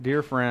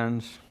dear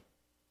friends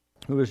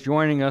who is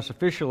joining us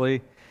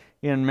officially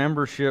in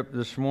membership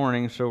this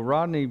morning. So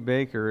Rodney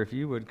Baker, if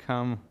you would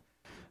come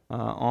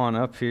on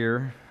up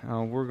here,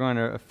 we're going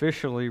to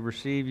officially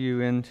receive you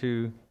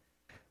into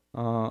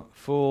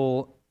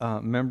full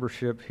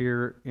membership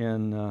here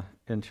in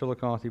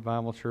Chillicothe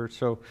Bible Church.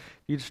 So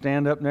if you'd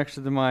stand up next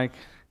to the mic,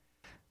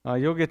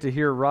 you'll get to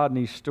hear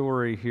Rodney's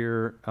story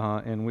here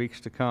in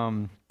weeks to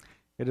come.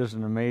 It is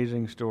an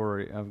amazing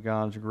story of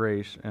God's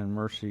grace and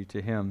mercy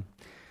to him.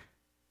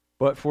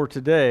 But for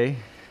today,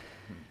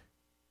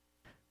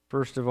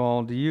 first of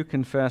all, do you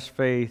confess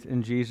faith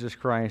in Jesus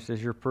Christ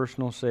as your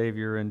personal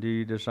Savior, and do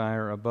you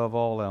desire above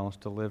all else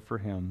to live for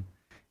Him?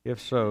 If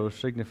so,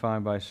 signify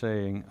by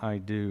saying, I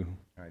do.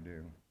 I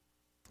do.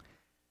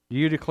 Do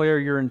you declare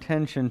your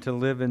intention to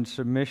live in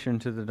submission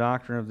to the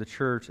doctrine of the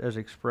church as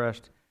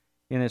expressed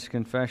in its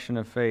confession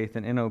of faith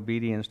and in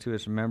obedience to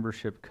its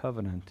membership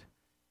covenant?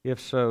 If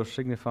so,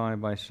 signify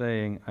by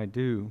saying, I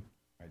do.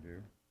 I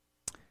do.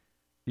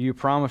 Do you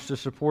promise to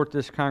support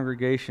this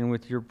congregation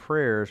with your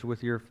prayers,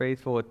 with your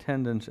faithful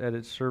attendance at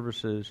its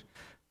services,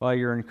 by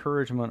your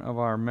encouragement of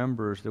our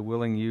members, the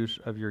willing use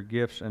of your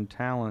gifts and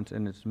talents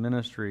in its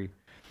ministry,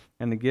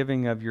 and the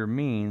giving of your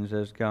means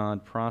as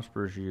God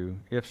prospers you?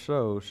 If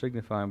so,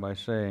 signify by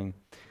saying,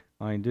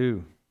 I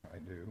do. I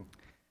do.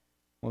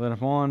 Well, then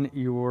upon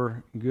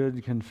your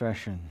good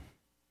confession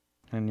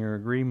and your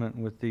agreement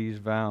with these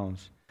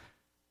vows,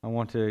 I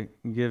want to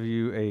give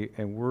you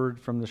a word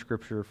from the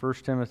Scripture, 1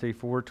 Timothy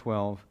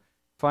 4:12.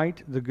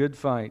 Fight the good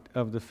fight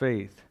of the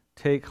faith.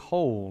 Take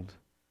hold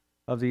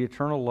of the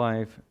eternal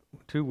life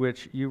to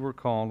which you were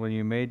called when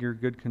you made your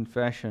good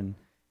confession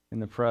in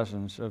the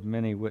presence of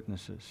many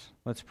witnesses.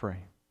 Let's pray.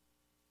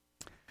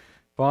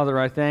 Father,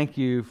 I thank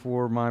you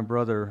for my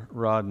brother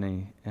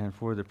Rodney and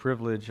for the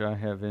privilege I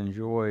have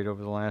enjoyed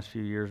over the last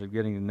few years of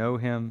getting to know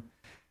him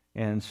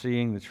and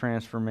seeing the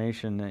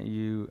transformation that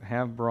you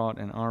have brought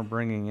and are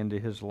bringing into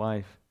his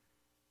life.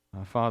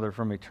 Father,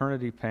 from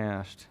eternity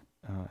past,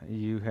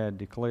 you had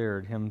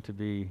declared him to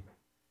be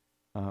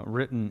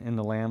written in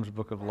the Lamb's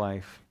Book of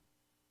Life,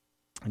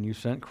 and you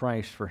sent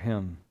Christ for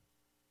him,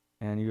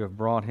 and you have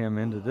brought him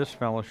into this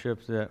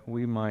fellowship that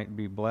we might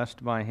be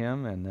blessed by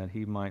him and that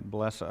he might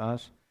bless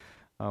us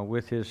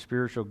with his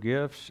spiritual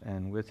gifts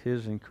and with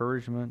his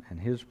encouragement and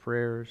his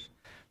prayers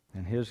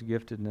and his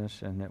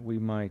giftedness, and that we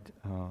might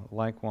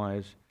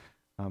likewise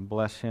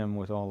bless him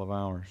with all of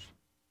ours,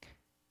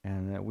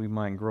 and that we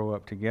might grow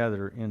up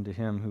together into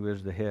him who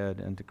is the head,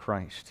 and to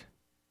Christ.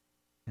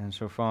 And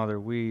so, Father,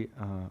 we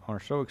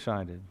are so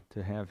excited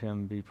to have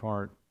him be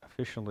part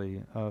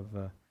officially of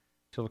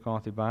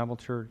Chillicothe Bible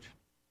Church,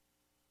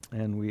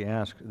 and we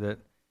ask that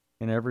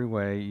in every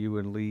way you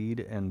would lead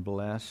and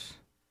bless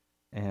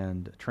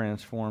and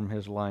transform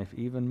his life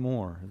even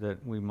more,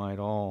 that we might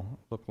all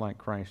look like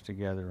Christ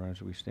together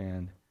as we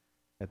stand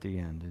at the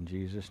end. In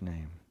Jesus'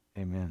 name,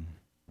 amen.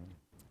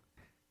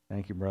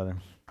 Thank you, brother.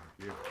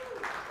 Thank you.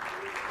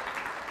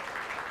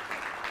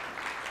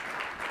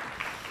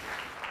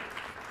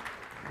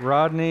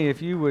 Rodney,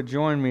 if you would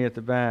join me at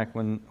the back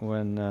when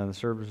the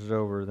service is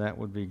over, that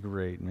would be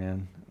great,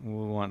 man. We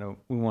want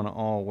to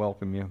all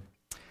welcome you.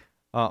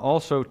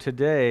 Also,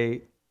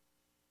 today,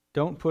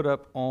 don't put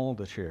up all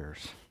the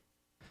chairs.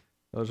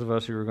 Those of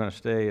us who are going to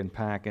stay and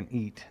pack and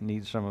eat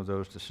need some of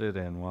those to sit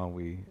in while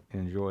we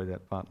enjoy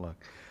that potluck.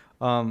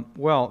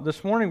 Well,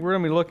 this morning we're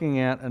going to be looking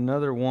at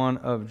another one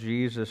of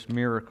Jesus'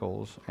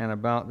 miracles and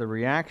about the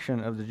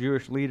reaction of the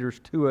Jewish leaders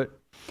to it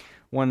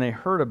when they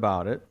heard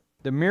about it.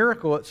 The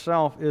miracle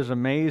itself is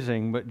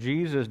amazing, but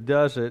Jesus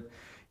does it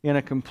in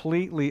a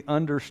completely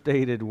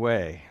understated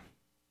way.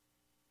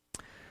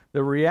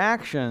 The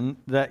reaction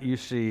that you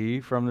see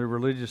from the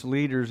religious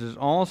leaders is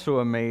also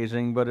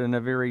amazing, but in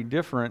a very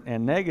different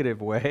and negative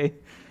way,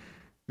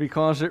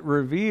 because it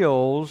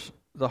reveals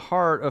the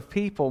heart of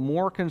people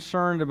more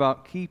concerned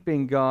about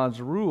keeping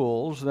God's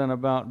rules than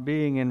about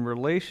being in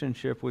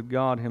relationship with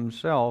God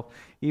Himself,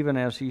 even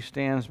as He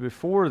stands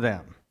before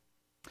them.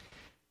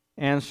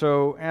 And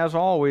so, as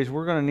always,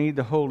 we're going to need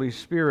the Holy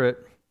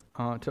Spirit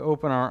to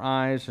open our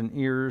eyes and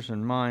ears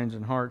and minds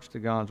and hearts to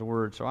God's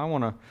Word. So I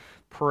want to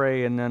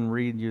pray and then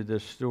read you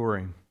this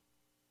story.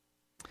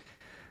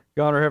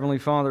 God, our Heavenly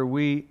Father,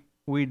 we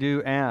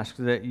do ask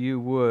that you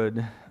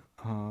would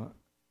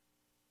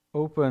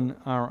open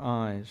our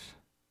eyes,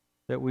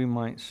 that we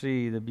might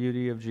see the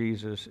beauty of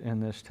Jesus in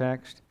this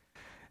text,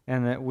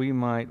 and that we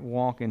might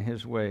walk in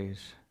His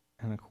ways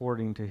and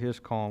according to His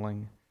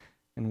calling.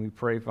 And we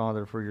pray,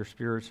 Father, for your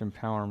Spirit's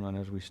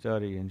empowerment as we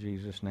study in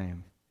Jesus'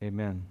 name.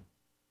 Amen.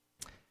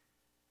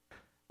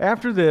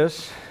 After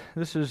this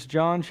is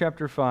John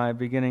chapter 5,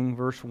 beginning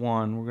verse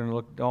 1. We're going to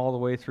look all the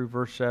way through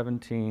verse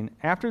 17.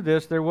 After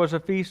this, there was a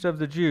feast of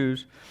the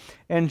Jews,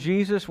 and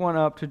Jesus went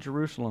up to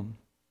Jerusalem.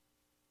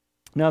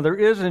 Now there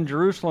is in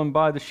Jerusalem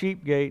by the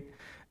sheep gate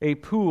a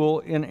pool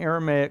in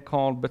Aramaic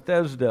called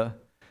Bethesda,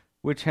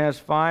 which has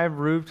 5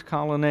 roofed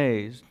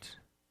colonnades.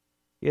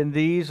 In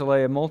these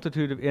lay a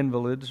multitude of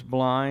invalids,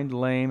 blind,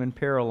 lame, and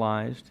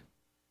paralyzed.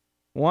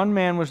 One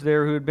man was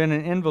there who had been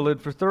an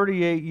invalid for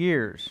 38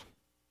 years.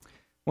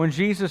 When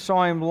Jesus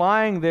saw him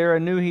lying there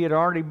and knew he had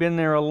already been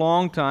there a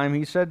long time,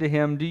 he said to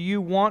him, "Do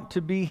you want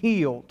to be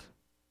healed?"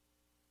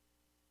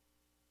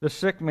 The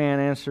sick man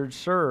answered,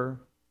 "Sir,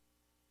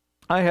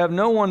 I have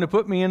no one to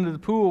put me into the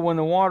pool when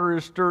the water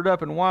is stirred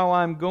up, and while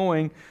I'm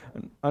going,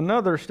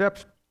 another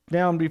steps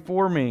down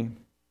before me."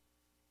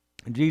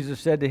 And Jesus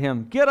said to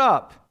him, "Get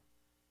up,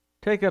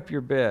 take up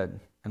your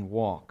bed, and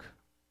walk."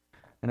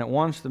 And at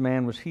once the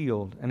man was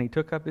healed, and he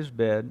took up his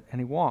bed,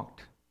 and he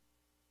walked.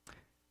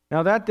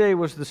 Now that day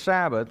was the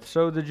Sabbath,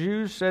 so the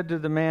Jews said to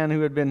the man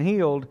who had been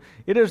healed,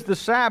 "It is the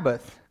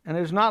Sabbath, and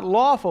it is not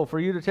lawful for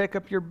you to take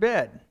up your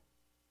bed."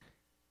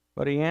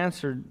 But he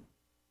answered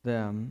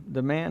them,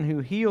 "The man who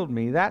healed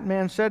me, that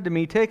man said to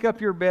me, 'Take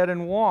up your bed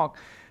and walk.'"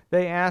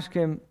 They asked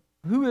him,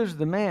 "Who is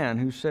the man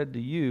who said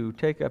to you,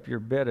 'Take up your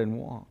bed and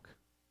walk'?"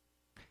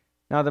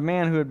 Now the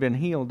man who had been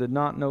healed did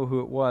not know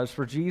who it was,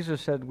 for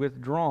Jesus had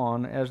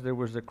withdrawn as there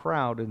was a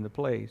crowd in the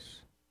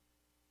place.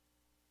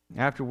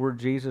 Afterward,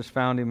 Jesus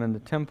found him in the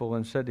temple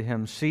and said to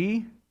him,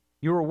 "See,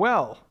 you are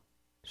well.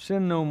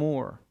 Sin no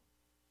more,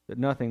 that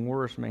nothing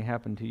worse may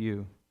happen to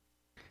you."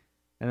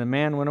 And the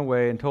man went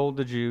away and told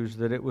the Jews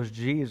that it was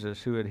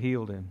Jesus who had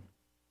healed him.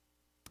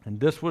 And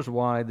this was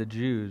why the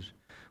Jews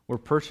were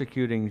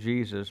persecuting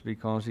Jesus,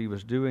 because he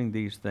was doing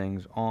these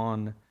things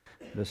on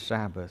the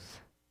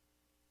Sabbath.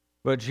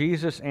 But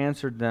Jesus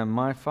answered them,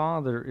 "My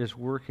Father is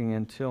working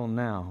until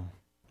now,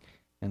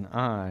 and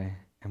I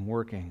am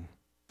working."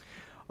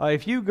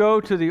 If you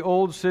go to the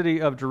old city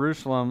of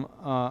Jerusalem,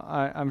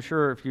 I'm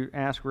sure if you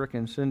ask Rick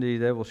and Cindy,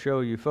 they will show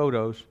you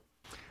photos.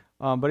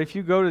 But if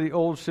you go to the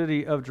old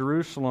city of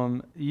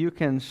Jerusalem, you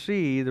can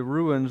see the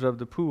ruins of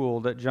the pool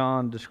that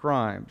John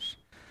describes.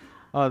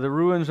 The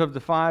ruins of the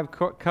 5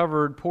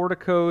 covered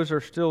porticos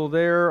are still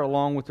there,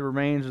 along with the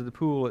remains of the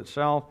pool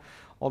itself,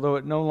 although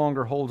it no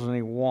longer holds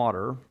any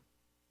water.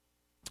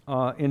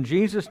 In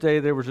Jesus' day,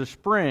 there was a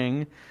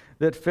spring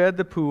that fed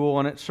the pool,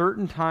 and at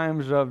certain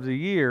times of the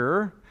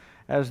year,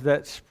 as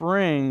that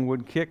spring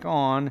would kick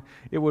on,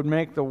 it would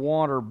make the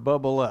water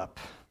bubble up.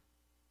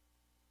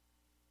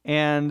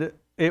 And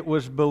it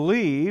was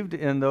believed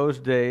in those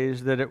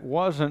days that it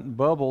wasn't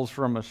bubbles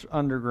from an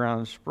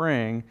underground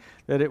spring,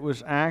 that it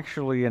was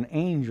actually an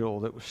angel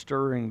that was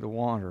stirring the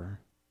water.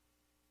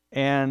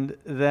 And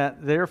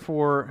that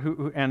therefore,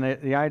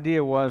 the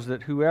idea was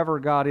that whoever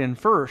got in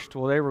first,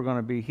 well, they were going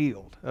to be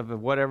healed of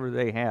whatever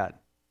they had.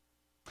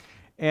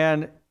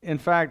 And in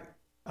fact,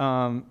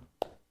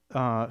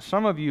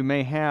 some of you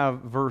may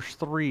have verse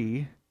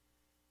 3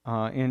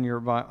 in your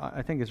Bible.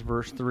 I think it's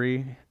verse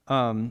 3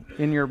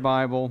 in your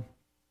Bible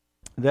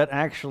that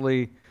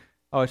actually,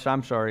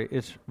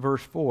 it's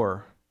verse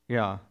 4.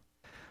 Yeah.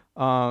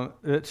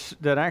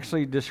 That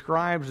actually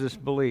describes this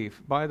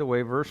belief. By the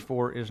way, verse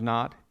 4 is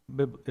not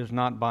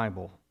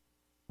Bible,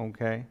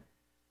 okay?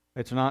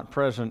 It's not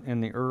present in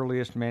the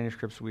earliest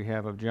manuscripts we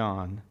have of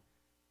John,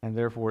 and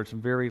therefore it's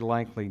very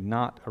likely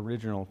not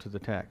original to the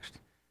text.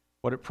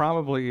 What it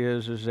probably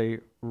is a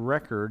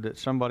record that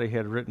somebody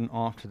had written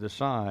off to the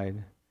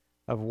side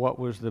of what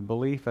was the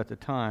belief at the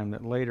time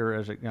that later,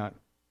 as it got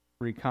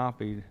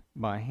recopied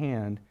by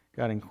hand,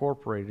 got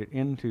incorporated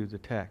into the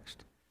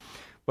text.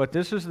 But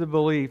this is the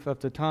belief at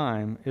the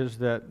time, is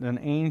that an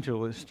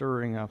angel is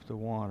stirring up the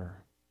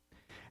water,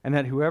 and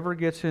that whoever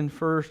gets in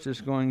first is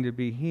going to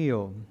be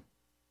healed.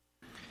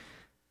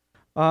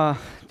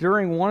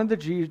 During one of the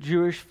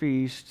Jewish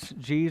feasts,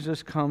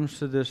 Jesus comes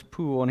to this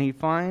pool, and he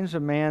finds a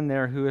man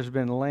there who has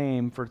been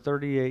lame for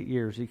 38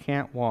 years. He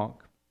can't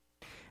walk.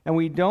 And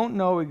we don't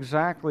know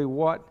exactly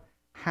what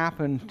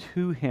happened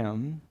to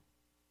him,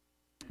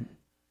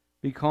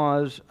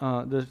 because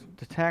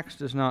the text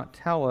does not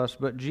tell us,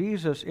 but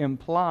Jesus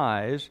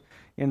implies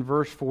in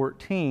verse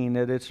 14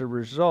 that it's a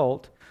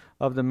result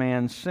of the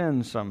man's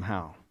sin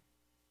somehow.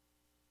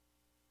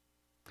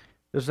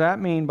 Does that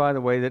mean, by the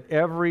way, that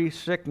every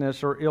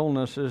sickness or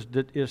illness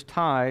is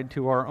tied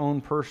to our own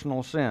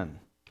personal sin?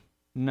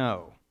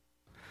 No.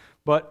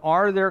 But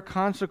are there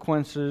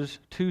consequences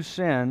to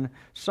sin,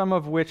 some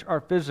of which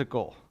are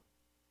physical?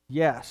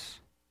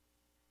 Yes.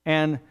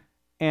 And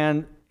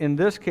in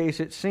this case,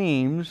 it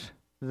seems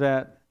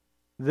that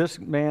this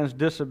man's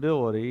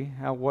disability,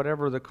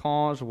 whatever the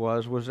cause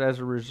was as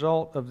a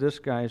result of this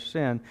guy's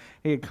sin.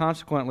 He had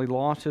consequently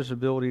lost his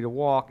ability to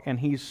walk, and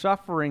he's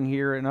suffering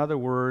here, in other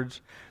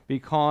words,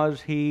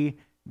 because he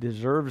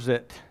deserves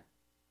it.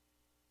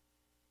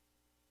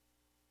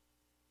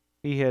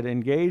 He had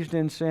engaged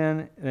in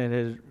sin,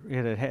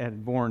 it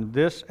had borne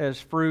this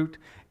as fruit,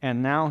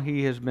 and now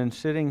he has been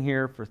sitting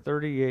here for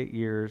 38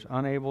 years,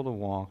 unable to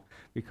walk,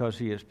 because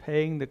he is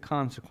paying the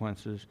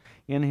consequences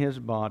in his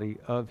body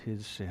of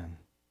his sin.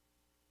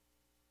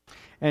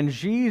 And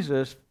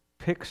Jesus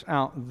picks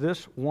out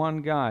this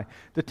one guy.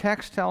 The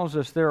text tells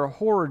us there are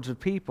hordes of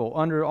people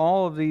under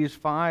all of these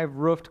 5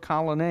 roofed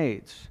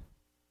colonnades.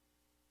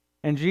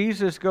 And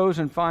Jesus goes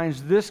and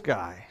finds this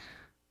guy.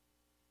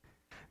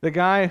 The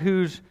guy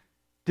who's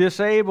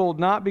disabled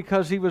not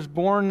because he was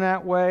born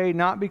that way,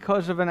 not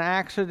because of an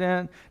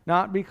accident,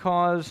 not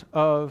because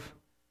of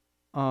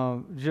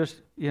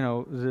just,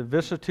 the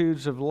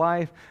vicissitudes of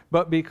life,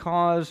 but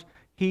because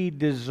he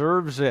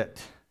deserves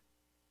it.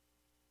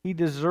 He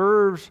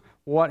deserves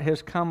what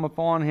has come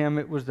upon him.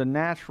 It was the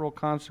natural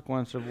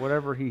consequence of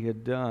whatever he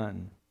had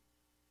done.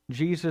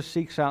 Jesus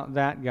seeks out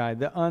that guy,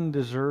 the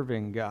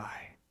undeserving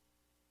guy,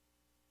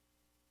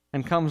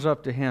 and comes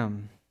up to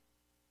him.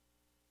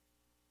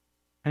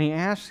 And he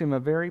asks him a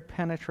very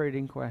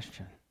penetrating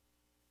question.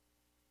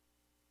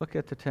 Look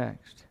at the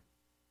text.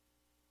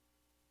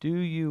 Do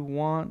you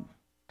want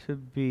to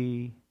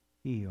be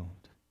healed?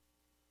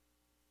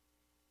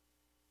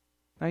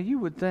 Now you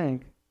would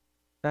think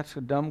that's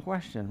a dumb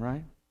question,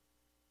 right?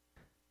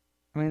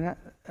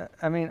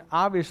 I mean,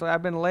 obviously,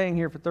 I've been laying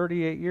here for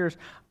 38 years.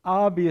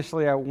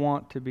 Obviously, I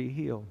want to be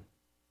healed.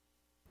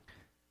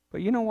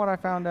 But you know what I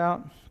found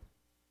out?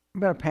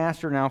 I've been a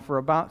pastor now for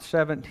about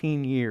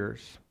 17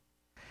 years.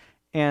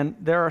 And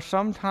there are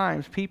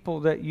sometimes people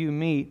that you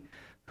meet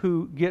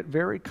who get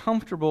very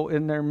comfortable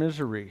in their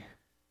misery.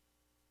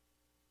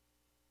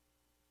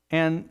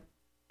 And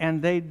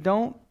they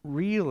don't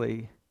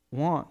really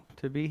want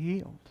to be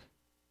healed.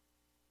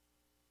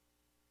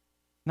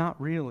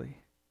 Not really.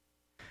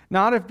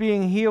 Not if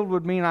being healed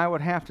would mean I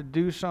would have to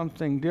do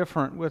something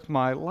different with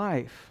my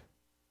life.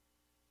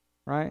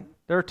 Right?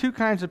 There are two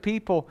kinds of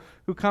people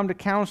who come to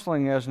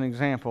counseling, as an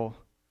example.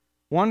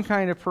 One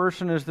kind of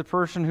person is the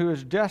person who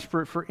is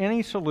desperate for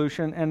any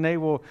solution, and they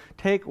will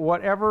take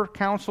whatever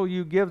counsel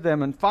you give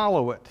them and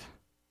follow it.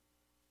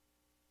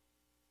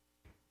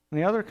 And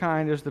the other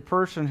kind is the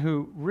person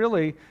who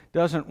really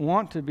doesn't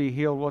want to be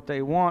healed. What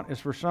they want is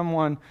for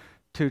someone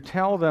to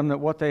tell them that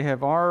what they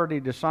have already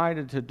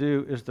decided to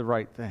do is the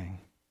right thing.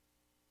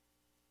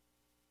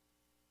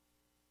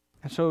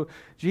 And so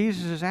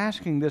Jesus is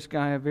asking this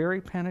guy a very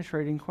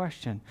penetrating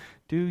question.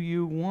 Do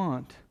you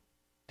want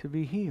to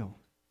be healed?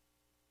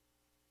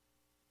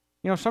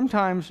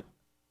 Sometimes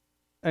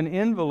an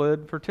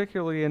invalid,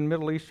 particularly in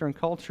Middle Eastern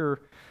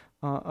culture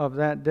of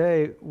that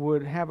day,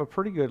 would have a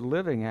pretty good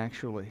living,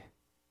 actually,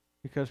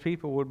 because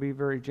people would be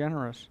very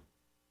generous.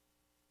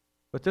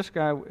 But this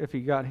guy, if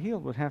he got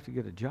healed, would have to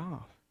get a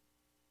job.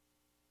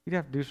 He'd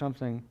have to do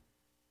something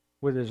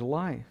with his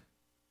life.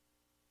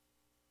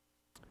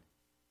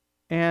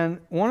 And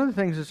one of the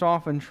things that's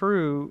often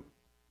true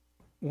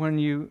when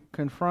you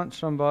confront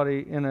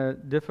somebody in a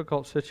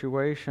difficult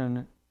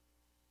situation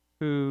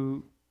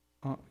who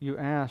you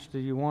ask, do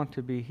you want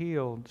to be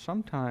healed?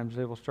 Sometimes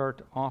they will start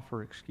to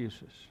offer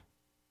excuses.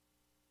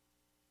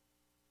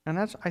 And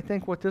that's, I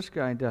think, what this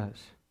guy does.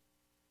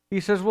 He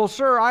says, well,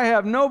 sir, I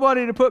have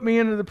nobody to put me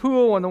into the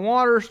pool when the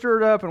water is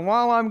stirred up, and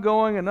while I'm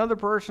going, another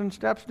person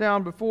steps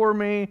down before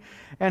me,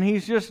 and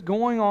he's just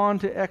going on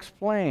to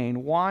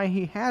explain why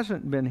he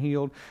hasn't been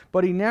healed,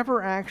 but he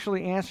never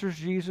actually answers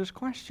Jesus'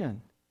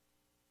 question.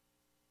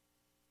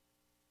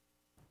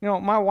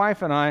 My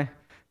wife and I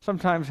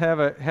sometimes have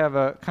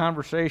a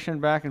conversation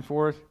back and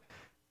forth.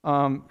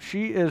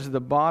 She is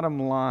the bottom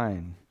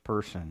line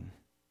person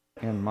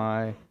in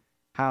my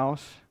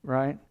house,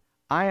 right?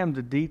 I am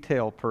the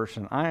detail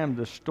person. I am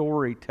the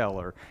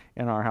storyteller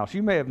in our house.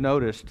 You may have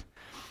noticed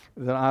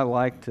that I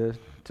like to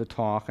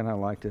talk and I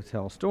like to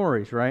tell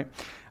stories, right?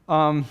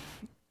 And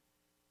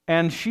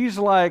she's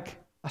like,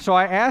 so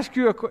I ask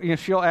you,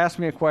 she'll ask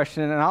me a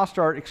question and I'll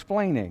start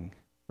explaining,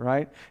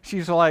 right?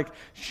 She's like,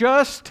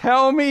 just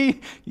tell me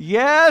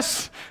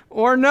yes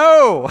or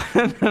no.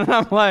 And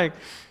I'm like,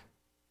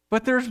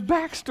 but there's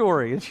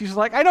backstory. And she's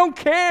like, I don't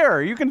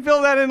care. You can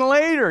fill that in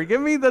later. Give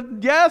me the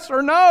yes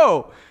or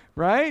no,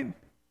 right?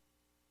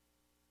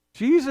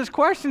 Jesus'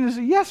 question is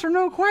a yes or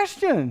no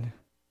question.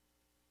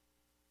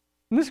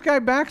 And this guy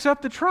backs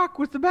up the truck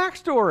with the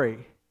backstory.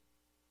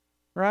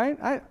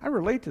 Right? I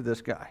relate to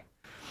this guy.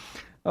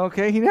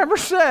 Okay, he never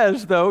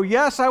says, though,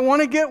 yes, I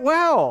want to get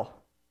well.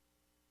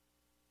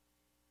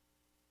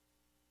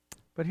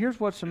 But here's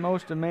what's the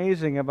most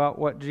amazing about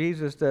what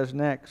Jesus does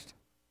next.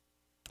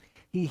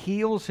 He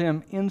heals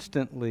him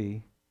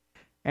instantly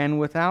and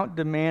without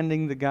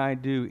demanding the guy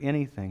do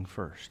anything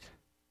first.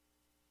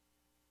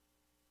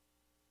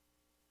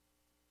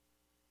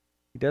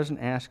 He doesn't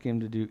ask him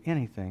to do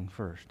anything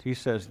first. He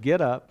says, get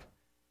up,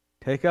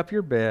 take up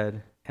your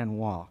bed, and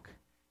walk.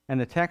 And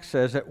the text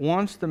says, at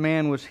once the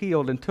man was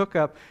healed and took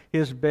up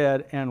his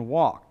bed and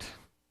walked.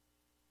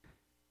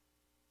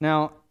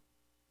 Now,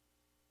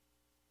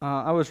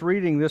 I was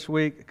reading this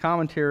week a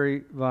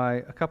commentary by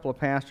a couple of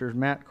pastors,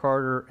 Matt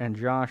Carter and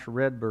Josh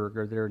Redberg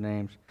are their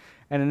names.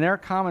 And in their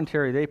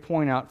commentary, they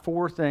point out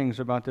 4 things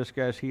about this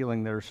guy's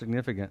healing that are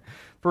significant.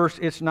 First,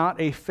 it's not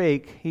a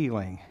fake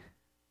healing.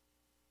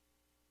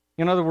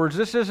 In other words,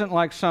 this isn't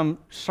like some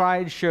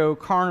sideshow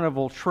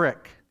carnival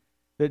trick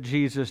that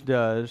Jesus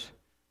does,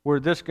 where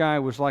this guy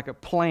was like a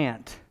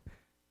plant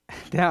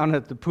down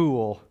at the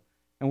pool,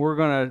 and we're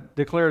going to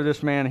declare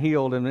this man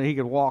healed and that he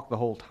could walk the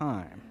whole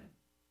time.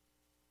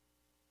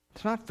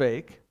 It's not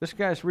fake. This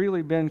guy's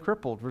really been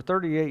crippled for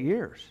 38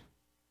 years.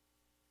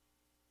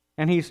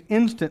 And he's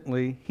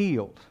instantly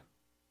healed.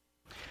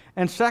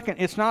 And second,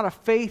 it's not a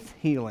faith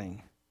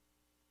healing.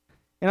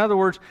 In other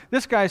words,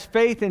 this guy's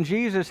faith in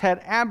Jesus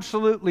had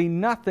absolutely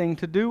nothing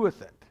to do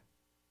with it.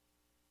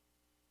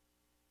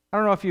 I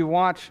don't know if you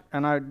watch,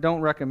 and I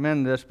don't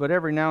recommend this, but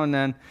every now and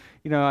then,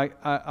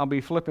 I'll be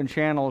flipping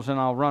channels and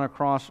I'll run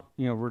across,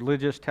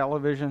 religious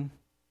television,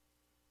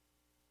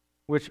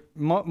 which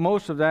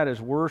most of that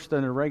is worse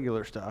than the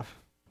regular stuff.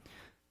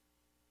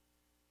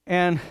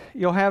 And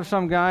you'll have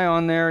some guy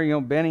on there,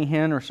 Benny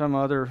Hinn or some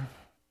other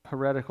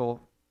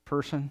heretical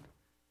person,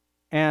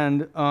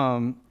 and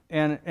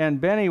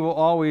Benny will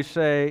always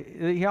say,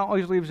 he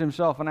always leaves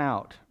himself an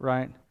out,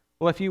 right?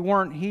 Well, if you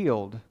weren't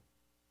healed,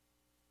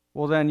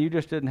 well, then you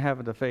just didn't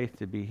have the faith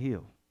to be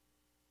healed.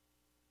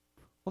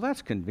 Well,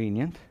 that's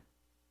convenient,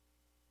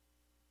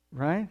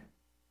 right?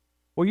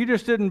 Well, you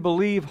just didn't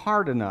believe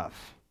hard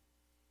enough.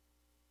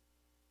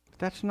 But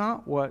that's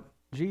not what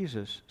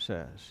Jesus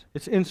says.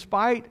 It's in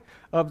spite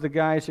of the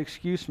guy's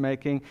excuse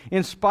making,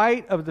 in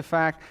spite of the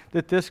fact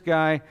that this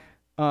guy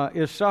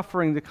is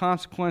suffering the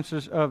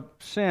consequences of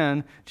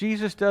sin,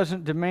 Jesus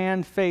doesn't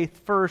demand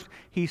faith first.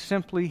 He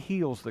simply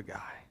heals the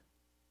guy.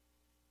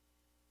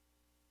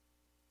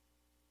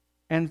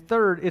 And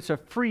third, it's a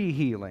free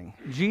healing.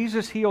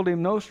 Jesus healed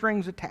him, no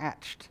strings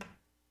attached.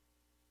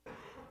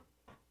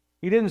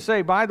 He didn't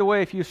say, by the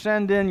way, if you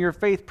send in your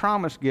faith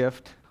promise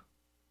gift,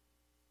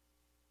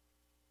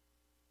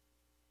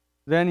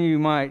 then you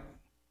might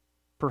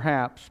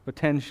perhaps,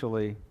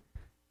 potentially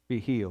be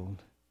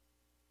healed.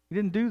 He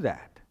didn't do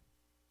that.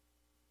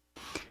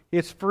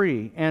 It's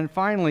free. And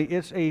finally,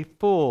 it's a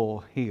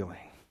full healing.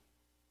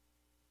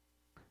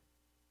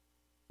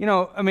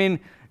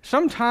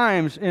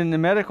 Sometimes in the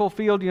medical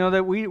field,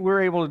 that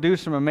we're able to do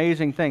some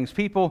amazing things.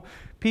 People,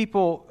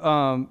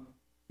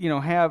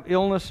 have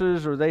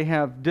illnesses or they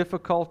have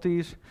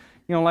difficulties.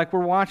 Like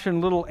we're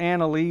watching little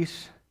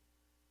Annalise.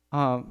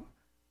 I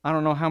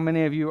don't know how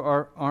many of you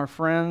are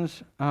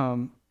friends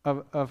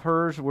of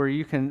hers, where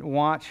you can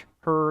watch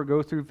her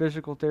go through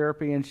physical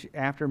therapy, and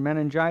after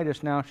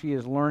meningitis, now she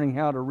is learning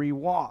how to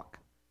re-walk,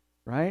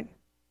 right?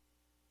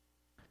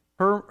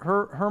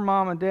 Her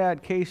mom and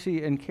dad,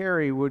 Casey and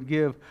Carrie, would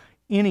give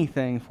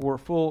anything for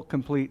full,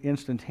 complete,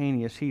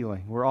 instantaneous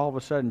healing, where all of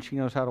a sudden she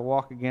knows how to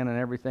walk again and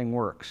everything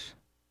works.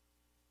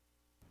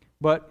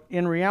 But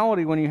in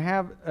reality, when you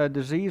have a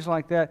disease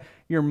like that,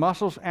 your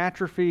muscles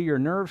atrophy, your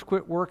nerves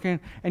quit working,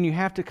 and you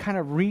have to kind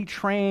of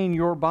retrain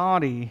your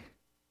body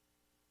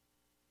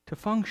to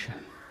function.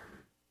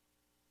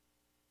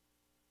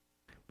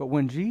 But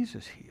when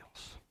Jesus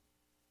heals,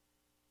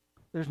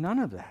 there's none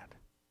of that.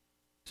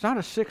 It's not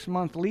a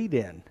 6-month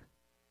lead-in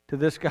to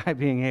this guy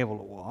being able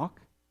to walk.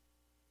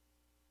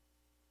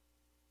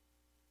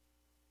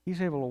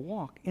 He's able to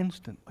walk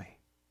instantly.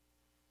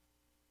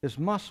 His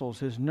muscles,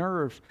 his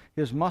nerves,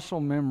 his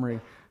muscle memory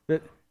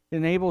that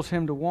enables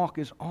him to walk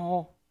is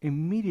all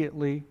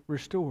immediately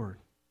restored.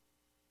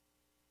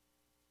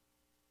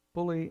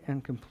 Fully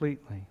and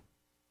completely.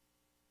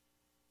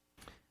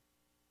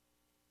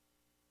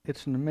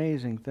 It's an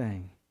amazing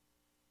thing.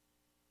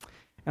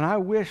 And I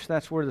wish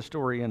that's where the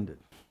story ended.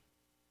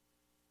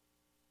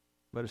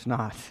 But it's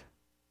not.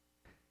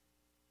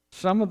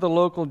 Some of the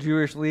local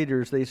Jewish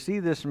leaders, they see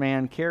this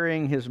man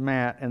carrying his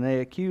mat and they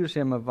accuse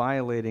him of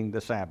violating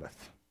the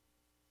Sabbath.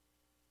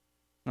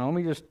 Now let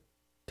me just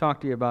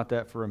talk to you about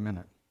that for a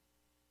minute.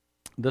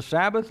 The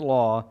Sabbath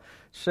law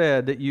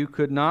said that you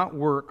could not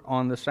work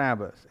on the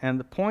Sabbath. And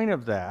the point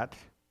of that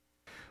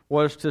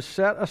was to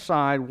set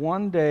aside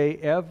one day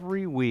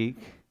every week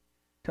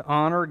to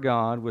honor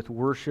God with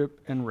worship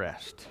and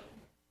rest.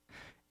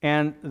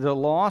 And the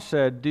law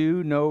said,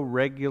 do no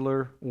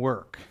regular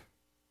work.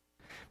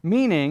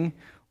 Meaning,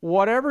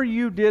 whatever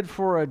you did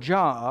for a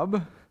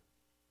job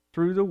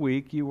through the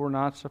week, you were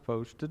not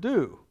supposed to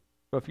do.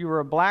 So if you were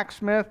a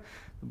blacksmith,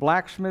 the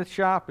blacksmith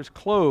shop is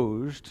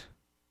closed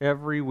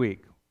every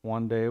week,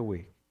 one day a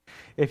week.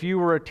 If you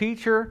were a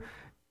teacher,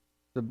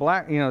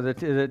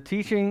 the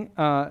teaching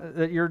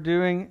that you're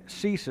doing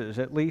ceases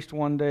at least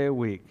one day a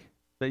week,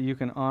 that you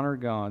can honor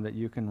God, that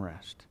you can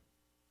rest.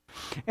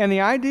 And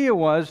the idea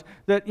was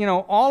that,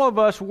 all of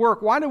us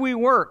work. Why do we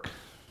work?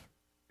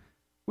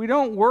 We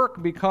don't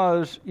work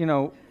because,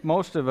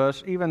 most of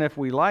us, even if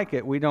we like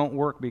it, we don't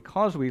work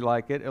because we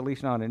like it, at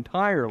least not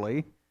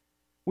entirely.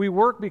 We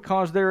work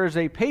because there is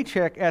a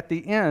paycheck at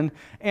the end,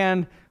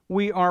 and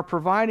we are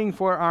providing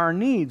for our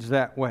needs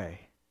that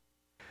way.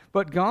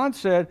 But God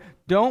said,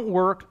 don't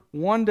work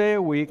one day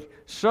a week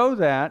so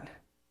that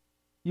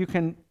you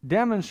can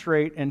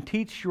demonstrate and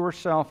teach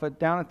yourself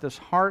down at this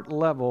heart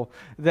level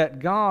that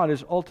God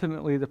is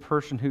ultimately the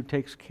person who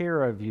takes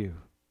care of you.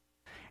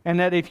 And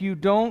that if you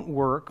don't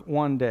work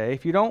one day,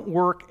 if you don't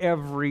work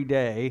every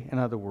day, in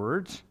other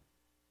words,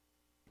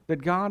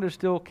 that God is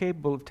still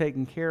capable of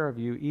taking care of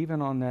you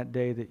even on that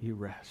day that you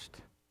rest.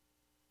 It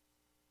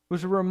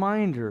was a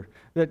reminder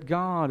that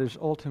God is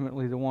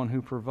ultimately the one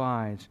who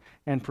provides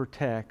and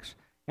protects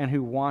and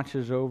who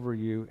watches over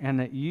you, and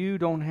that you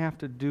don't have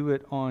to do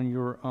it on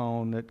your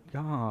own, that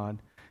God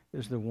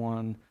is the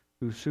one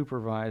who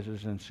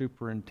supervises and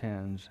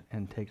superintends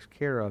and takes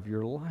care of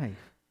your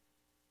life.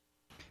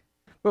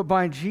 But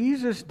by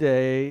Jesus'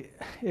 day,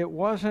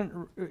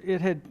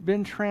 it had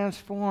been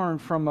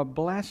transformed from a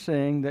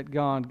blessing that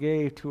God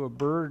gave to a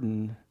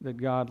burden that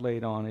God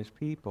laid on his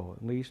people,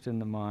 at least in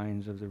the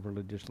minds of the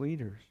religious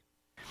leaders.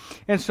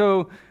 And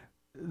so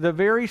the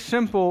very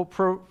simple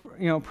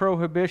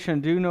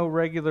prohibition, do no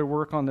regular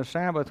work on the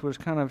Sabbath, was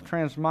kind of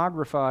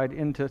transmogrified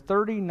into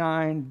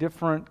 39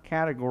 different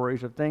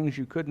categories of things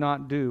you could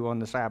not do on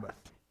the Sabbath.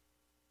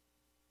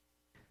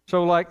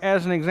 So like,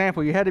 as an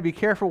example, you had to be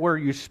careful where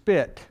you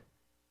spit.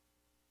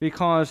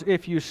 Because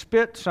if you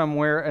spit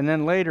somewhere and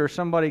then later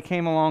somebody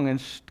came along and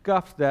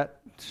scuffed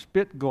that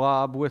spit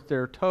glob with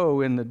their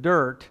toe in the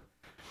dirt,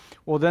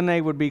 well, then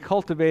they would be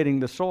cultivating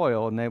the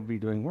soil and they would be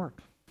doing work.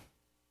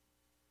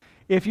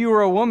 If you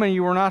were a woman,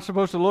 you were not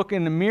supposed to look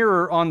in the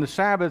mirror on the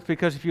Sabbath,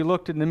 because if you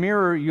looked in the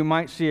mirror, you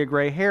might see a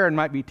gray hair and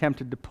might be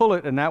tempted to pull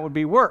it, and that would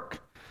be work.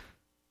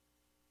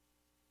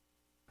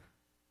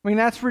 I mean,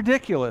 that's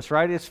ridiculous,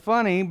 right? It's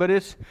funny, but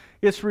it's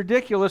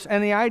ridiculous.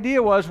 And the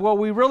idea was, well,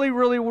 we really,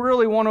 really,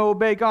 really want to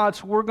obey God,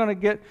 so we're going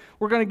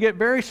to get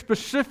very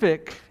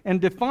specific and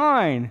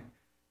define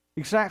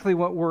exactly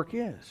what work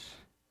is,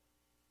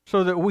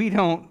 so that we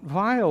don't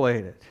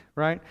violate it,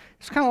 right?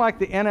 It's kind of like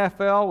the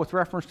NFL with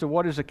reference to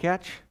what is a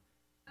catch,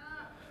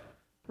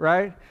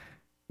 right?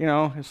 You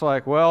know, it's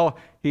like, well,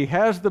 he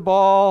has the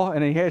ball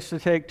and he has to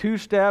take 2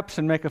 steps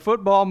and make a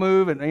football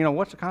move. And, you know,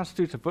 what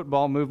constitutes a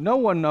football move? No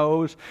one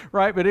knows,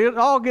 right? But it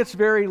all gets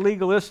very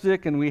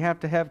legalistic, and we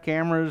have to have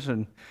cameras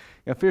and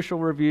official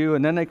review.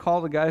 And then they call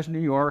the guys in New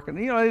York. And,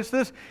 you know, it's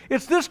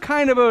this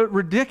kind of a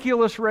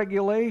ridiculous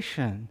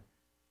regulation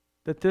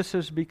that this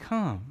has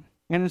become.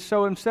 And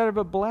so instead of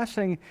a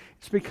blessing,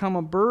 it's become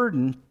a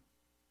burden.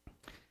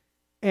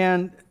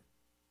 And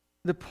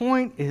the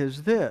point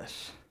is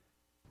this.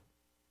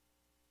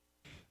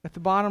 At the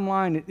bottom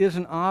line, it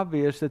isn't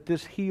obvious that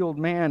this healed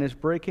man is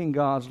breaking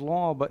God's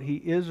law, but he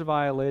is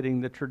violating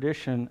the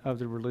tradition of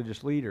the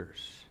religious leaders.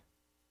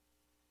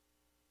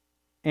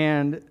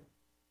 And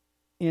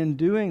in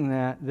doing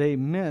that, they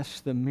miss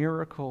the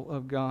miracle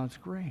of God's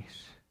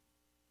grace.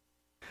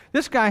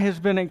 This guy has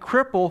been a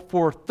cripple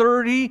for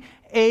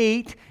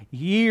 38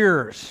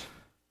 years.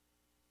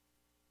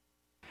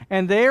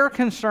 And they're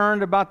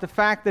concerned about the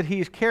fact that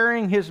he's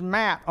carrying his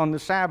mat on the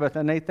Sabbath,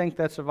 and they think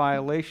that's a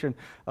violation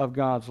of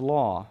God's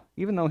law,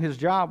 even though his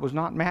job was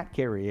not mat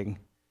carrying.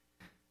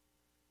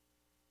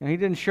 And he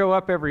didn't show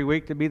up every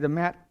week to be the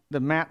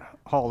mat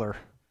hauler,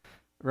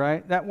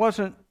 right? That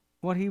wasn't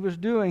what he was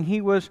doing.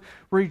 He was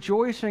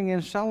rejoicing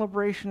in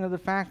celebration of the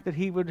fact that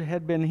he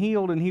had been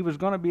healed, and he was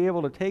going to be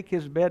able to take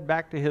his bed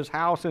back to his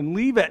house and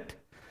leave it.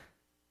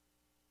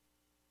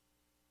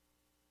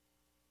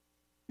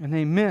 And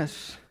they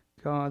miss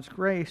God's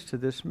grace to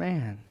this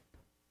man.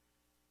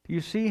 Do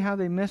you see how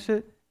they miss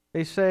it?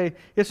 They say,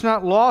 it's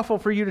not lawful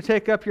for you to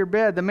take up your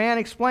bed. The man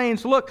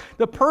explains, look,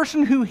 the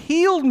person who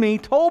healed me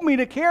told me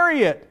to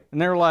carry it.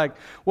 And they're like,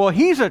 well,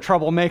 he's a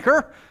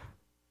troublemaker.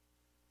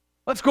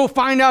 Let's go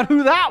find out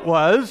who that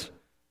was.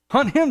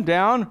 Hunt him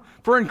down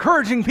for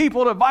encouraging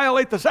people to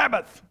violate the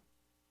Sabbath.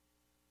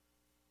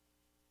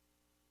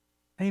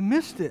 They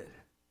missed it.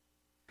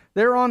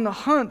 They're on the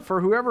hunt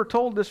for whoever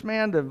told this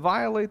man to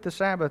violate the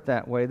Sabbath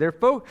that way. They're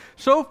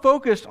so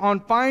focused on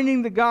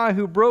finding the guy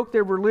who broke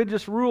their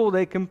religious rule,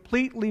 they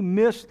completely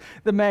missed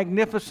the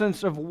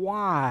magnificence of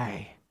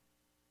why.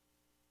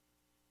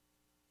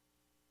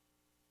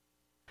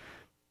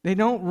 They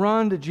don't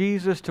run to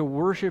Jesus to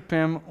worship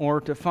him or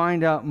to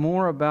find out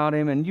more about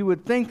him, and you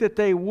would think that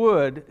they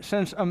would,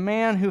 since a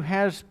man who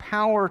has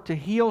power to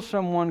heal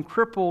someone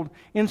crippled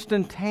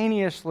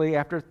instantaneously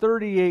after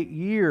 38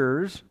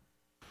 years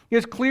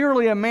is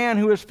clearly a man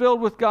who is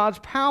filled with God's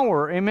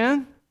power.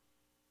 Amen?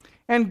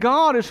 And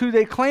God is who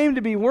they claim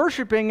to be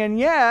worshiping, and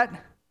yet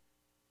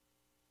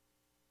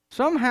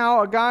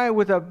somehow a guy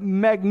with a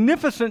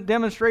magnificent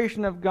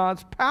demonstration of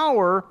God's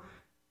power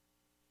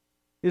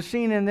is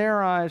seen in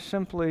their eyes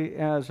simply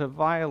as a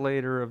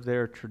violator of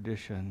their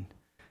tradition,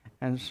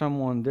 and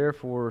someone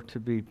therefore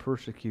to be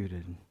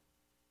persecuted.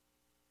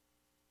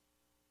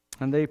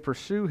 And they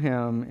pursue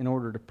him in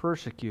order to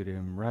persecute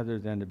him rather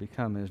than to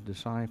become his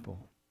disciple.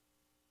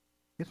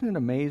 Isn't it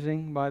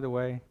amazing, by the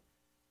way,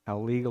 how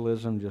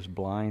legalism just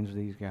blinds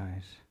these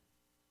guys?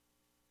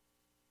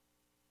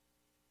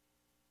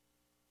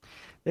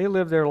 They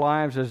live their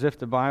lives as if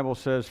the Bible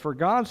says, for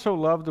God so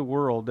loved the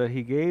world that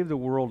he gave the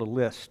world a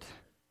list,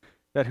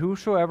 that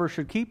whosoever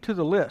should keep to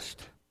the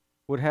list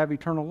would have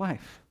eternal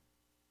life.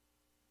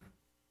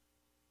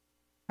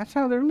 That's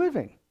how they're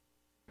living.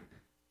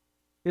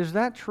 Is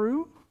that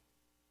true?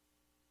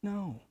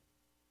 No.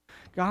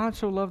 God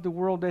so loved the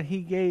world that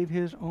he gave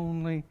his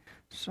only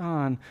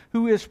Son,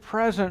 who is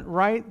present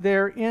right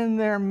there in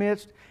their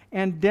midst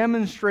and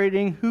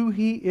demonstrating who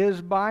he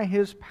is by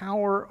his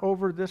power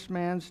over this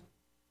man's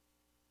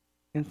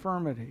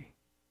infirmity.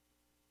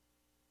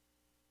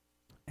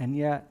 And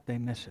yet they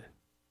miss it.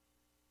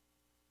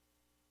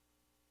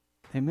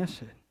 They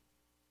miss it.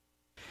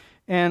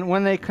 And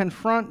when they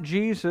confront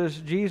Jesus,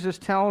 Jesus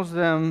tells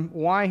them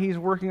why he's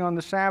working on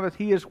the Sabbath.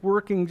 He is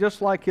working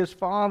just like his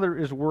Father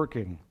is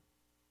working.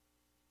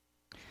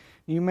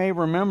 You may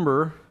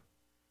remember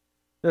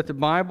that the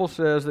Bible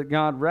says that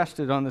God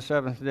rested on the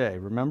seventh day.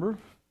 Remember?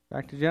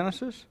 Back to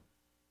Genesis?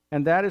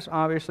 And that is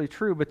obviously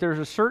true, but there's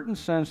a certain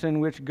sense in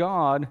which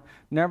God,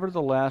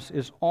 nevertheless,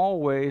 is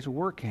always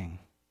working.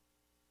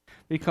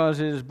 Because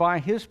it is by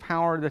His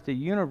power that the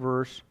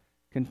universe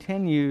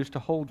continues to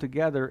hold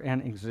together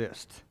and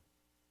exist.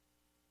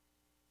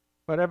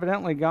 But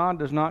evidently, God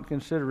does not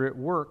consider it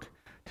work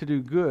to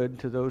do good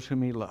to those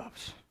whom He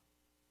loves.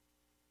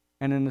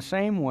 And in the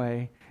same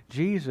way,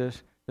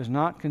 Jesus does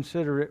not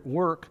consider it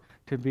work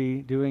to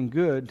be doing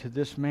good to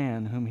this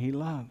man whom He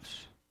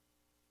loves.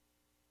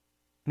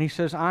 And He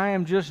says, I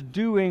am just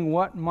doing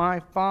what my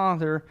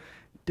Father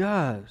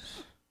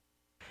does.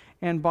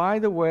 And by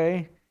the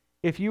way,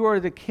 if you are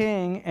the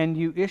king and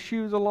you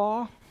issue the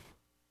law,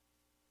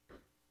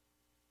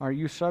 are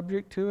you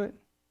subject to it?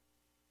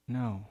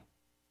 No.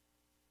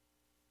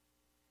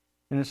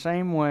 In the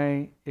same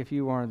way, if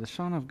you are the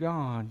Son of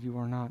God, you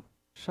are not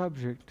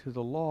subject to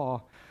the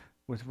law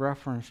with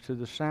reference to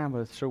the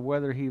Sabbath. So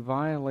whether He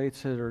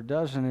violates it or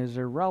doesn't is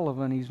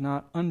irrelevant. He's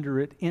not under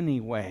it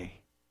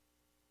anyway.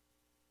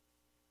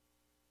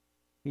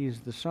 He's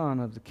the Son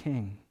of the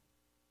King.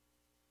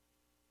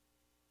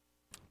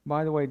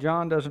 By the way,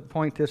 John doesn't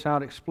point this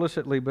out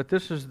explicitly, but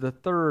this is the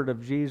third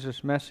of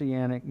Jesus'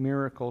 messianic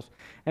miracles,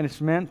 and it's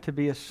meant to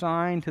be a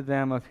sign to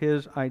them of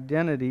His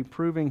identity,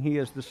 proving He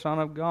is the Son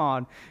of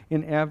God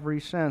in every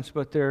sense,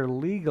 but their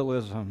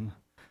legalism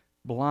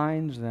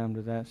blinds them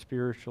to that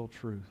spiritual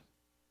truth.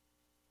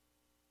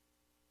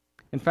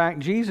 In fact,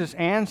 Jesus'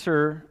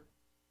 answer,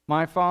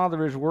 my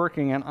Father is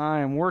working and I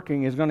am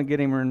working, is going to get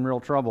Him in real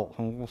trouble,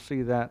 and we'll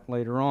see that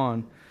later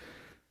on.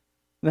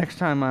 Next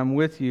time I'm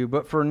with you.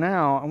 But for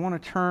now, I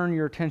want to turn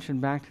your attention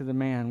back to the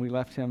man. We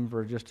left him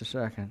for just a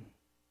second.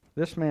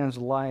 This man's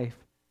life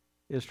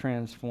is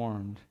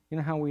transformed. You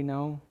know how we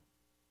know?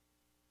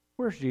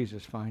 Where's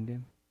Jesus find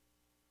him?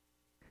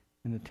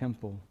 In the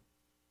temple.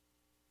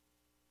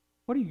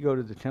 What do you go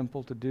to the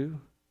temple to do?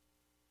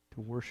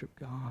 To worship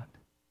God.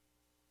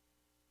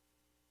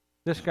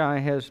 This guy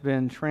has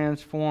been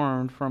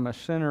transformed from a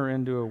sinner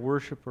into a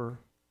worshiper.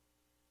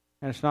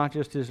 And it's not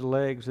just his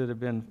legs that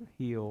have been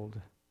healed.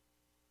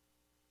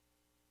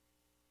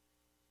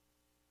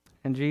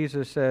 And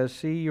Jesus says,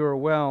 see, you are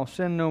well.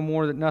 Sin no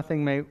more, that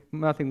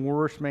nothing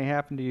worse may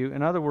happen to you.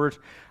 In other words,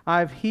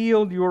 I've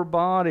healed your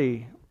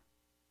body,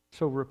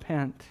 so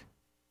repent,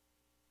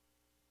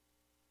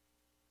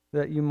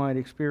 that you might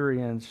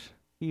experience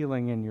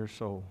healing in your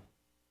soul.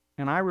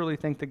 And I really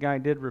think the guy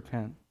did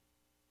repent.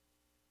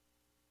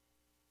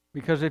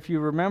 Because if you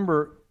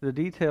remember the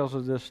details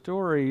of this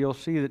story, you'll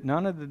see that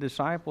none of the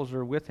disciples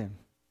are with him.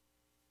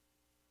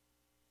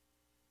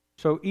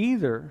 So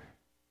either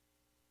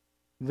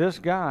this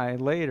guy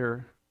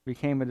later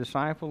became a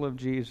disciple of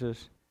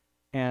Jesus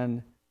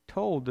and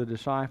told the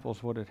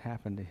disciples what had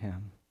happened to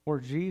him, or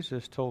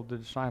Jesus told the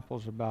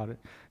disciples about it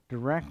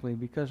directly,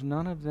 because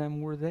none of them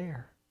were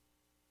there.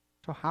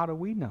 So how do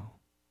we know?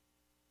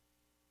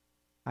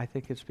 I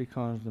think it's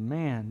because the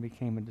man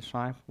became a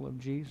disciple of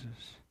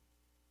Jesus.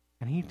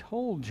 And he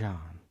told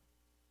John,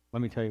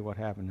 let me tell you what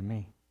happened to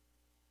me.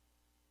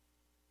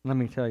 Let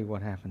me tell you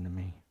what happened to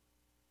me.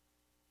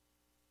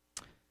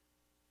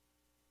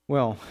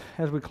 Well,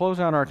 as we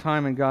close out our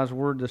time in God's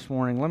Word this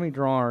morning, let me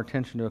draw our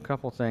attention to a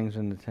couple things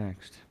in the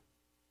text.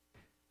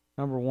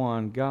 Number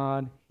one,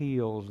 God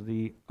heals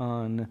the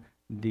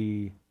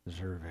undeserving.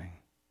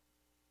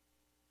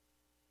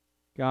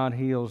 God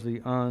heals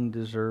the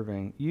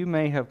undeserving. You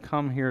may have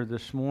come here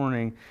this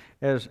morning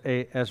as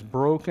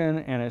broken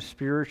and as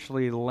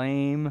spiritually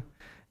lame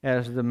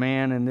as the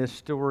man in this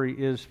story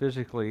is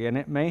physically, and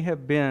it may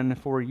have been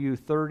for you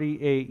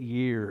 38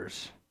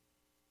 years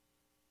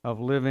of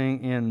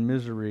living in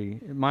misery.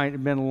 It might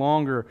have been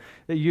longer,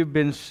 that you've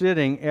been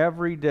sitting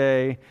every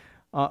day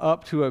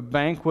up to a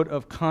banquet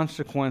of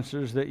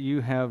consequences that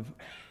you have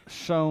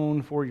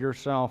sown for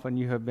yourself and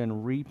you have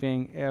been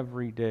reaping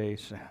every day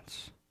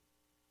since.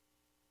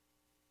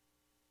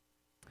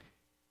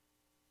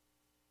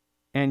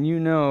 And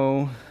you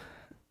know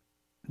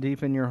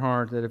deep in your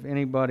heart that if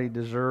anybody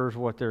deserves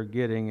what they're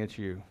getting, it's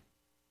you.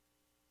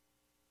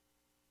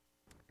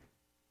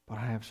 But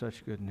I have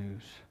such good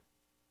news.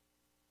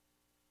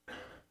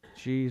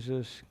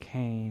 Jesus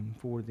came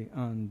for the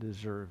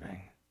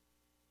undeserving.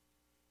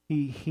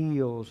 He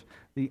heals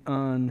the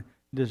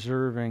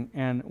undeserving.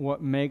 And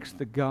what makes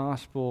the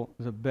gospel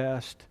the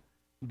best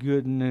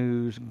good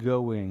news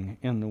going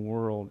in the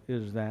world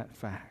is that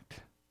fact.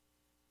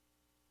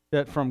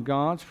 That from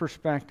God's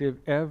perspective,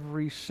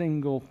 every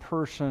single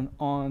person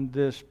on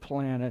this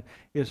planet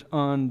is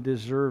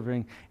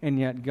undeserving, and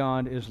yet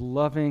God is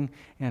loving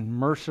and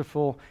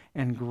merciful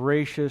and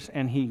gracious,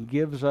 and He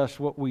gives us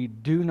what we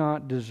do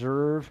not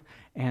deserve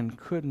and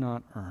could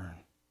not earn.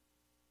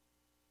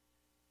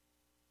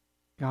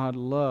 God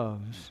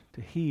loves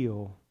to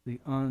heal the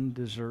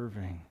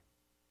undeserving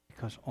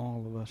because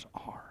all of us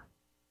are.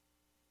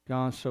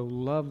 God so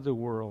loved the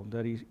world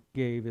that He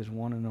gave His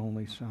one and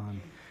only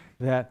Son,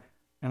 that,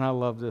 and I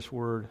love this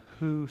word,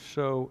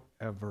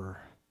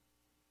 whosoever.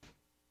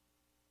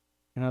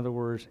 In other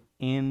words,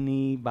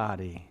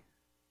 anybody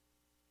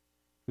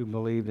who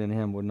believed in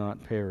him would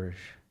not perish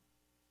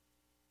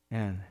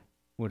and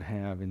would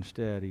have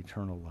instead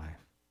eternal life.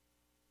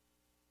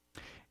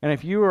 And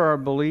if you are a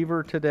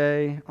believer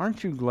today,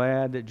 aren't you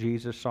glad that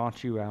Jesus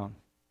sought you out?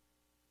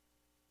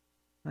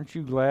 Aren't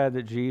you glad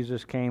that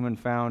Jesus came and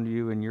found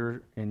you in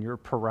your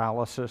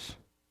paralysis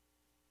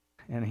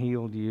and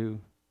healed you?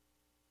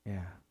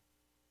 Yeah.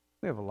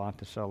 We have a lot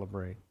to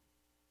celebrate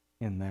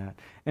in that.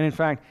 And in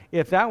fact,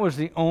 if that was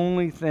the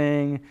only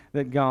thing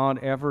that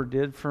God ever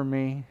did for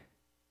me,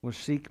 was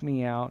seek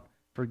me out,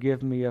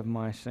 forgive me of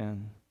my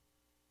sin,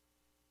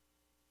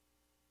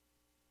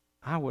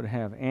 I would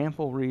have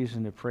ample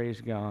reason to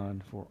praise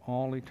God for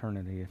all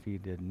eternity if he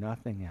did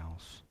nothing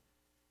else.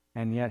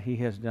 And yet he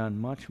has done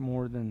much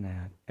more than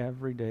that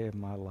every day of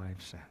my life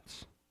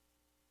since.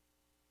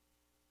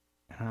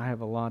 And I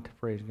have a lot to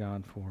praise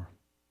God for.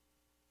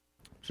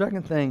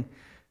 Second thing,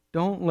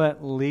 don't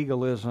let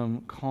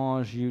legalism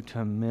cause you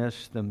to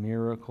miss the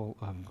miracle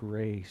of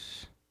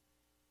grace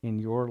in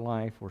your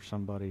life or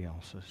somebody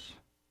else's.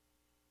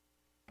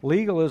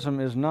 Legalism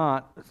is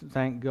not,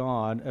 thank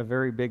God, a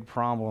very big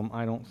problem,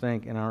 I don't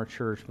think, in our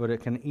church, but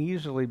it can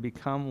easily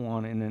become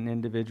one in an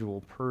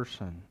individual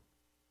person.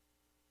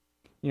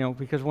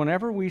 Because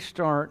whenever we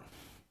start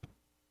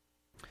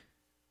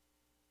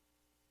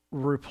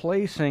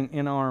replacing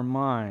in our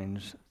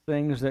minds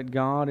things that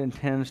God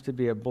intends to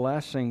be a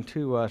blessing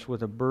to us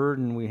with a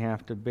burden we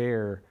have to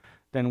bear,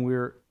 then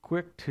we're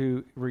quick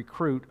to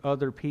recruit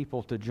other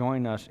people to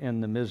join us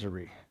in the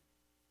misery.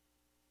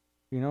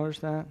 You notice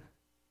that?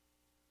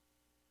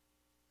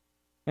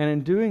 And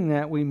in doing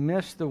that, we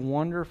miss the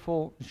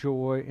wonderful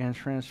joy and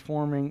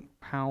transforming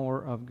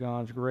power of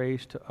God's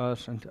grace to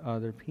us and to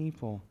other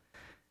people.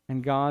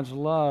 And God's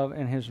love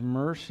and his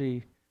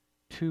mercy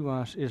to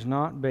us is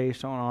not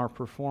based on our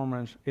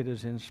performance. It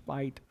is in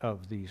spite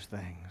of these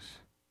things.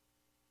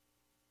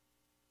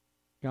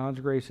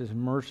 God's grace is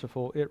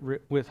merciful. It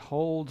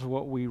withholds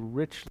what we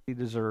richly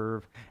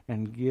deserve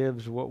and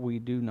gives what we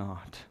do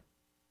not.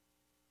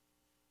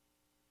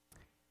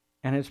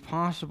 And it's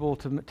possible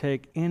to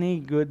take any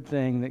good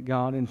thing that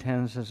God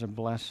intends as a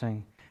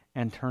blessing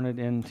and turn it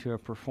into a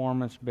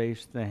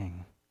performance-based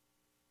thing.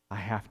 I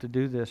have to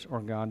do this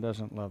or God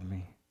doesn't love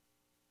me.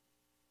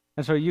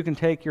 And so you can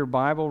take your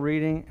Bible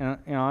reading, and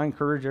I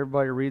encourage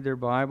everybody to read their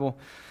Bible,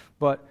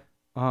 but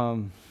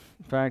in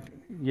fact,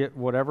 get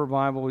whatever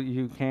Bible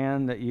you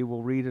can that you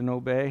will read and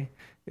obey.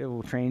 It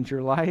will change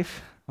your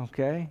life,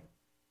 okay?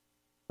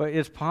 But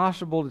it's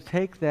possible to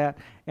take that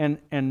and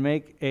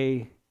make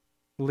a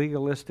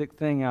legalistic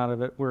thing out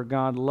of it, where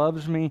God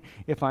loves me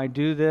if I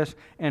do this,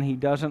 and he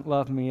doesn't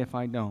love me if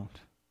I don't.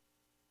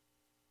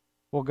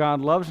 Well,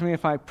 God loves me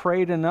if I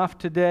prayed enough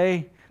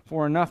today,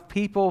 for enough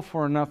people,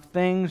 for enough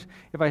things.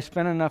 If I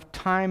spend enough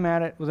time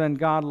at it, well, then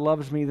God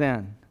loves me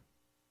then.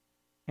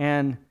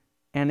 And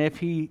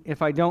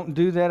if I don't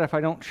do that, if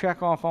I don't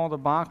check off all the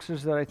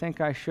boxes that I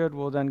think I should,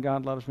 well, then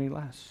God loves me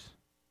less.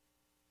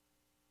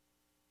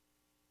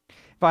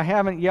 If I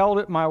haven't yelled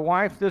at my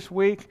wife this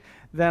week,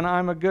 then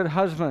I'm a good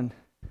husband,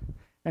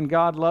 and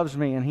God loves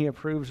me, and he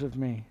approves of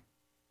me.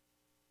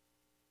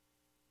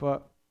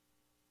 But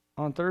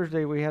on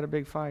Thursday, we had a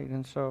big fight,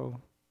 and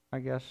so I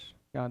guess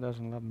God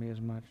doesn't love me as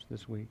much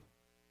this week.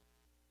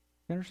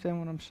 You understand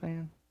what I'm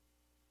saying?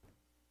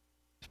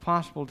 It's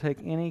possible to take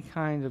any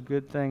kind of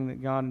good thing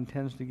that God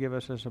intends to give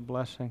us as a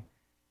blessing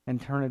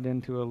and turn it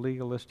into a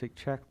legalistic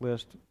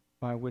checklist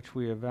by which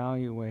we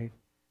evaluate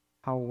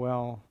how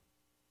well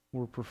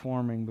we're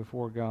performing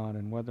before God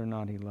and whether or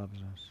not he loves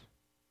us.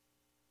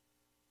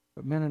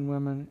 But men and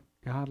women,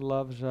 God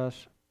loves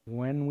us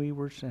when we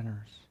were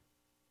sinners.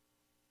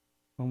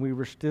 When we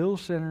were still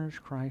sinners,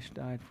 Christ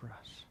died for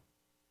us.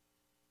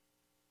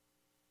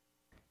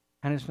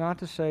 And it's not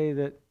to say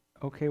that,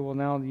 okay, well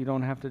now you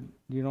don't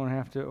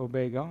have to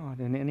obey God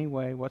in any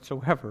way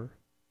whatsoever.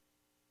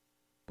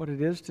 But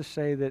it is to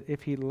say that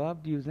if he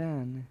loved you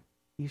then,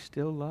 he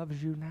still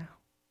loves you now.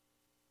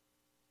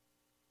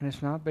 And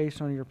it's not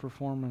based on your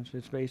performance,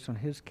 it's based on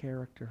his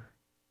character.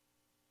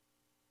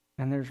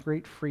 And there's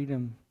great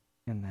freedom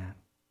in that,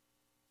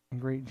 and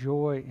great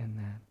joy in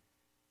that.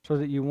 So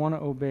that you want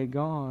to obey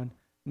God,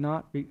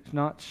 not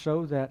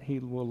so that he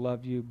will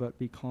love you, but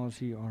because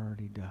he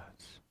already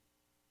does.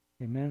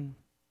 Amen?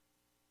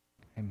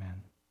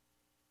 Amen.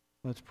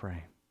 Let's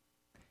pray.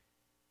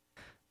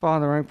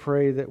 Father, I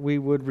pray that we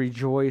would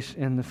rejoice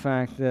in the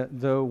fact that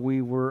though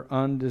we were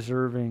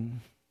undeserving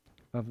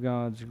of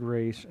God's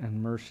grace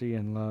and mercy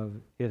and love,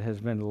 it has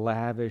been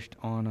lavished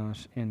on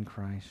us in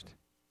Christ.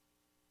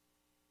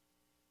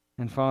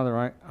 And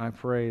Father, I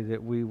pray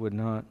that we would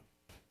not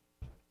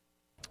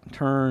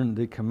turn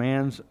the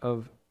commands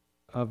of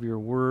your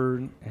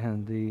word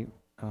and the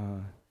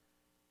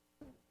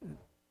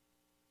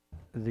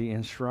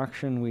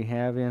instruction we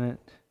have in it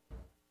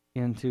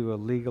into a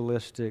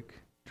legalistic,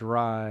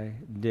 dry,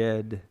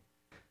 dead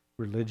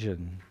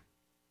religion,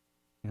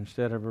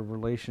 instead of a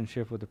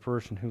relationship with the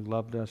person who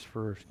loved us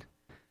first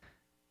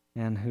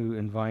and who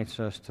invites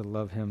us to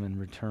love him in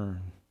return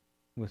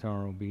with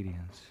our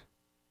obedience.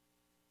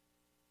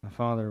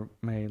 Father,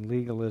 may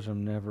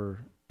legalism never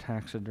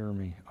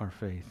taxidermy our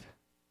faith.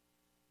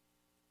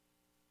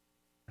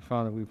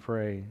 Father, we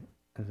pray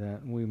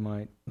that we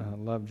might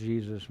love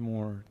Jesus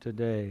more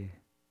today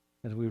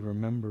as we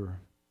remember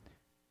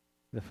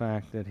the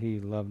fact that he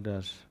loved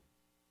us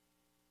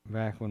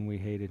back when we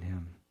hated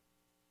him.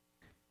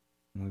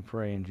 And we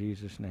pray in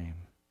Jesus' name,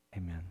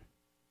 amen.